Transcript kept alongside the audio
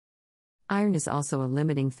Iron is also a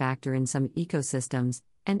limiting factor in some ecosystems,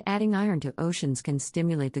 and adding iron to oceans can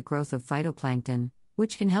stimulate the growth of phytoplankton,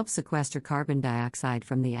 which can help sequester carbon dioxide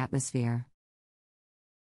from the atmosphere.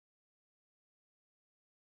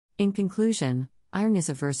 In conclusion, iron is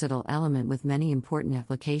a versatile element with many important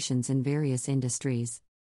applications in various industries.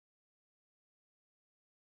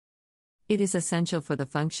 It is essential for the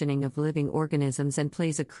functioning of living organisms and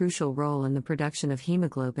plays a crucial role in the production of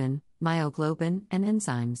hemoglobin, myoglobin, and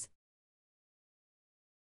enzymes.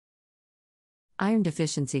 Iron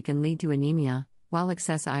deficiency can lead to anemia, while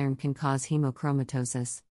excess iron can cause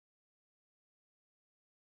hemochromatosis.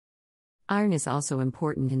 Iron is also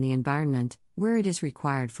important in the environment, where it is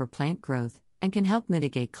required for plant growth, and can help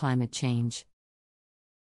mitigate climate change.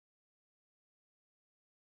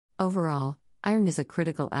 Overall, iron is a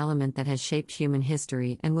critical element that has shaped human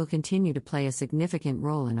history and will continue to play a significant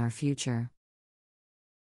role in our future.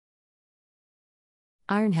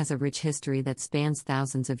 Iron has a rich history that spans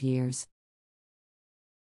thousands of years.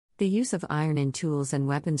 The use of iron in tools and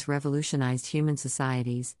weapons revolutionized human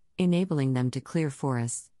societies, enabling them to clear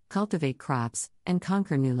forests, cultivate crops, and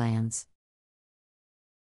conquer new lands.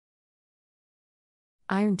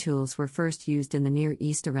 Iron tools were first used in the Near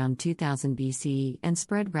East around 2000 BCE and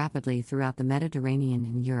spread rapidly throughout the Mediterranean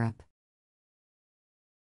and Europe.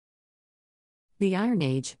 The Iron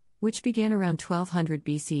Age, which began around 1200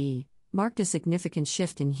 BCE, marked a significant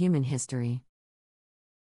shift in human history.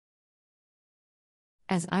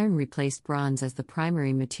 As iron replaced bronze as the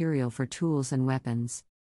primary material for tools and weapons.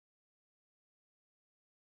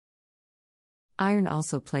 Iron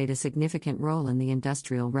also played a significant role in the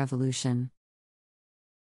Industrial Revolution.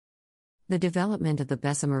 The development of the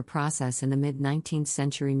Bessemer process in the mid-19th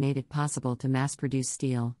century made it possible to mass-produce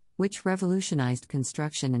steel, which revolutionized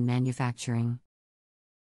construction and manufacturing.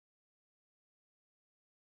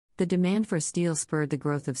 The demand for steel spurred the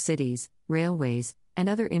growth of cities, railways, and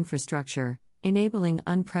other infrastructure, enabling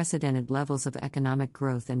unprecedented levels of economic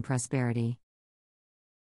growth and prosperity.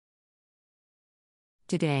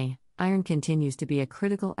 Today, iron continues to be a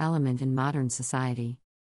critical element in modern society.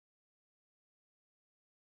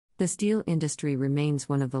 The steel industry remains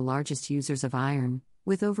one of the largest users of iron,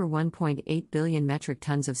 with over 1.8 billion metric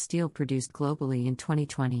tons of steel produced globally in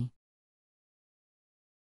 2020.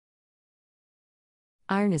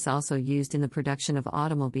 Iron is also used in the production of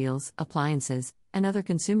automobiles, appliances, and other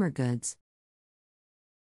consumer goods.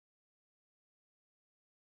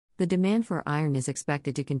 The demand for iron is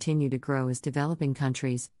expected to continue to grow as developing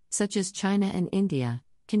countries, such as China and India,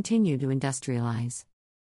 continue to industrialize.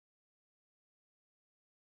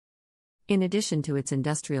 In addition to its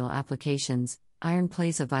industrial applications, iron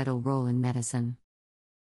plays a vital role in medicine.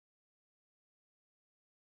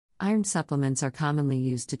 Iron supplements are commonly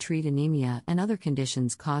used to treat anemia and other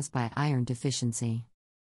conditions caused by iron deficiency.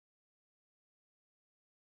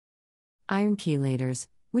 Iron chelators,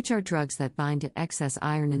 which are drugs that bind to excess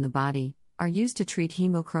iron in the body, are used to treat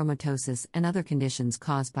hemochromatosis and other conditions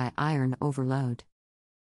caused by iron overload.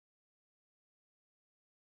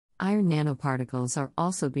 Iron nanoparticles are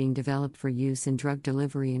also being developed for use in drug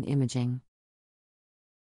delivery and imaging.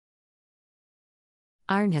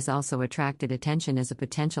 Iron has also attracted attention as a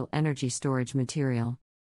potential energy storage material.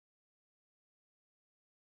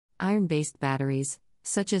 Iron-based batteries,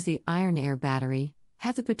 such as the iron air battery,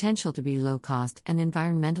 have the potential to be low-cost and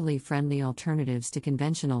environmentally friendly alternatives to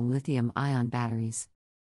conventional lithium-ion batteries.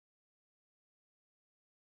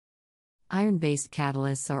 Iron-based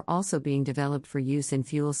catalysts are also being developed for use in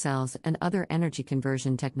fuel cells and other energy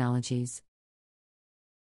conversion technologies.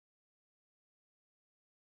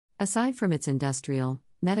 Aside from its industrial,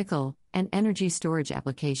 medical, and energy storage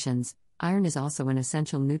applications, iron is also an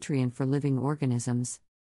essential nutrient for living organisms.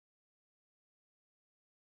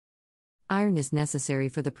 Iron is necessary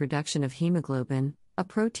for the production of hemoglobin, a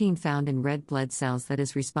protein found in red blood cells that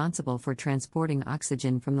is responsible for transporting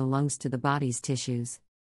oxygen from the lungs to the body's tissues.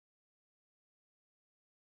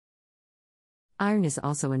 Iron is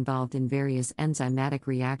also involved in various enzymatic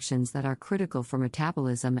reactions that are critical for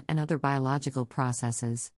metabolism and other biological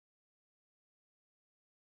processes.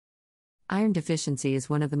 Iron deficiency is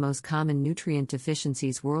one of the most common nutrient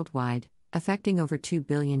deficiencies worldwide, affecting over 2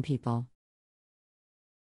 billion people.